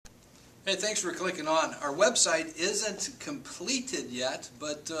Hey, thanks for clicking on. Our website isn't completed yet,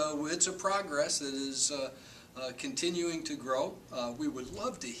 but it's a progress that is continuing to grow. We would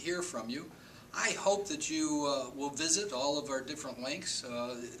love to hear from you. I hope that you will visit all of our different links,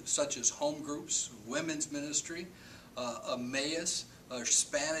 such as home groups, women's ministry, Emmaus, our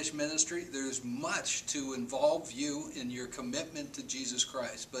Spanish ministry. There's much to involve you in your commitment to Jesus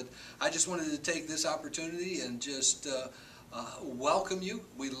Christ. But I just wanted to take this opportunity and just welcome you.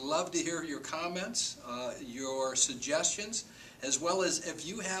 We love to hear your comments, your suggestions, as well as if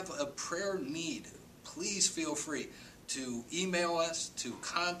you have a prayer need, please feel free to email us, to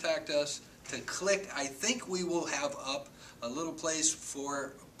contact us, to click. I think we will have up a little place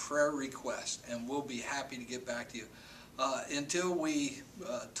for prayer requests, and we'll be happy to get back to you. Until we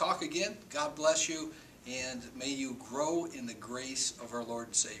talk again, God bless you, and may you grow in the grace of our Lord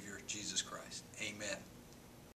and Savior, Jesus Christ. Amen.